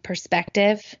in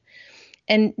perspective.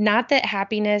 And not that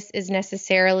happiness is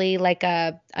necessarily like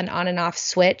an on and off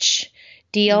switch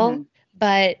deal,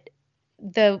 but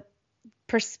the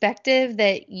perspective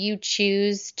that you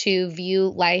choose to view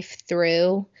life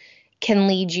through can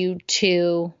lead you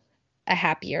to a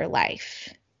happier life.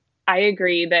 I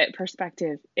agree that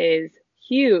perspective is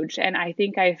huge. And I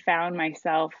think I found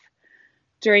myself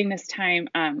during this time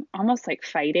almost like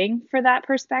fighting for that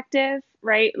perspective,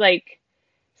 right? Like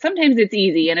sometimes it's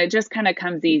easy and it just kind of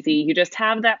comes easy. You just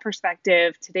have that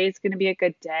perspective. Today's going to be a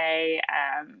good day.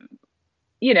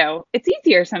 It's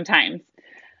easier sometimes.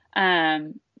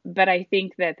 But I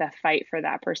think that the fight for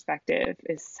that perspective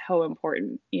is so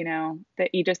important,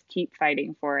 that you just keep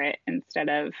fighting for it and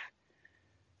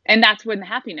that's when the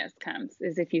happiness comes,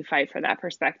 is if you fight for that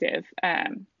perspective.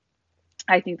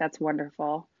 I think that's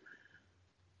wonderful.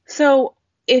 So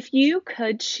If you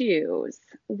could choose,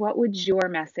 what would your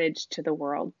message to the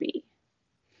world be?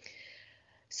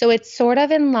 So it's sort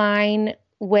of in line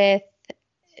with,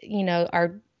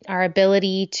 our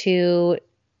ability to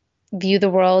view the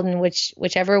world in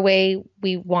whichever way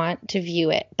we want to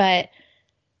view it. But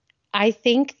I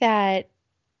think that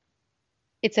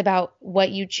it's about what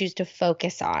you choose to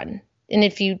focus on. And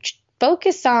if you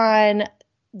focus on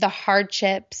the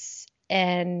hardships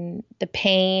and the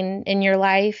pain in your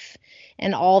life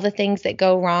and all the things that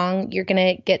go wrong, you're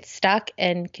going to get stuck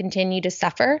and continue to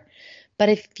suffer. But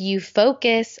if you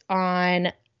focus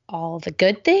on all the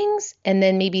good things and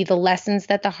then maybe the lessons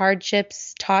that the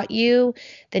hardships taught you,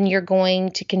 then you're going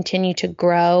to continue to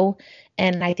grow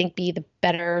and I think be the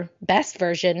best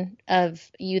version of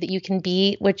you that you can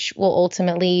be, which will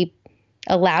ultimately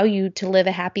allow you to live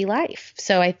a happy life.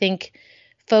 So I think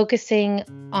focusing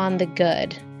on the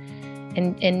good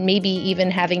and maybe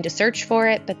even having to search for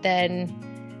it, but then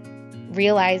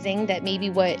realizing that maybe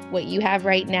what you have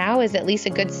right now is at least a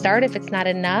good start if it's not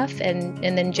enough, and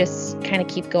then just kind of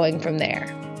keep going from there.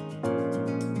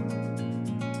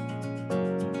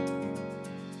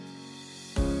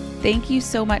 Thank you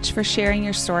so much for sharing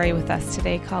your story with us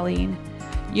today, Colleen.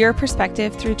 Your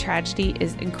perspective through tragedy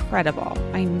is incredible.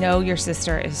 I know your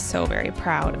sister is so very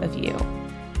proud of you.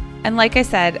 And like I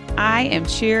said, I am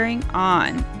cheering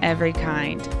on Every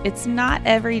Kind. It's not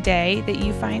every day that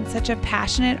you find such a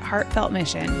passionate, heartfelt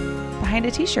mission behind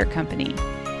a t-shirt company.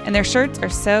 And their shirts are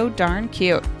so darn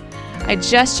cute. I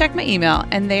just checked my email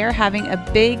and they are having a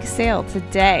big sale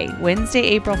today, Wednesday,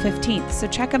 April 15th. So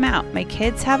check them out. My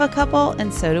kids have a couple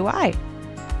and so do I.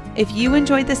 If you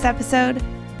enjoyed this episode,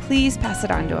 please pass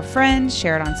it on to a friend,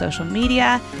 share it on social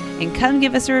media, and come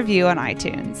give us a review on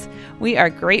iTunes. We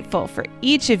are grateful for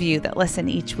each of you that listen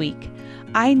each week.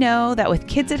 I know that with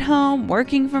kids at home,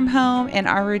 working from home, and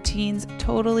our routines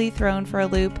totally thrown for a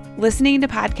loop, listening to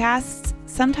podcasts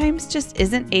sometimes just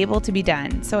isn't able to be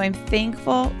done. So I'm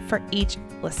thankful for each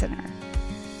listener.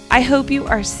 I hope you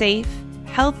are safe,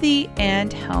 healthy,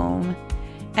 and home.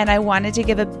 And I wanted to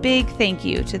give a big thank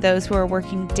you to those who are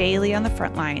working daily on the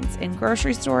front lines in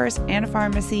grocery stores and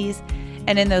pharmacies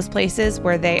and in those places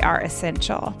where they are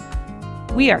essential.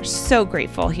 We are so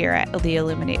grateful here at the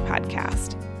Illuminate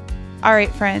Podcast. All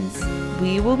right, friends,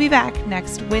 we will be back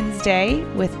next Wednesday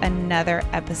with another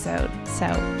episode.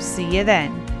 So see you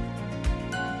then.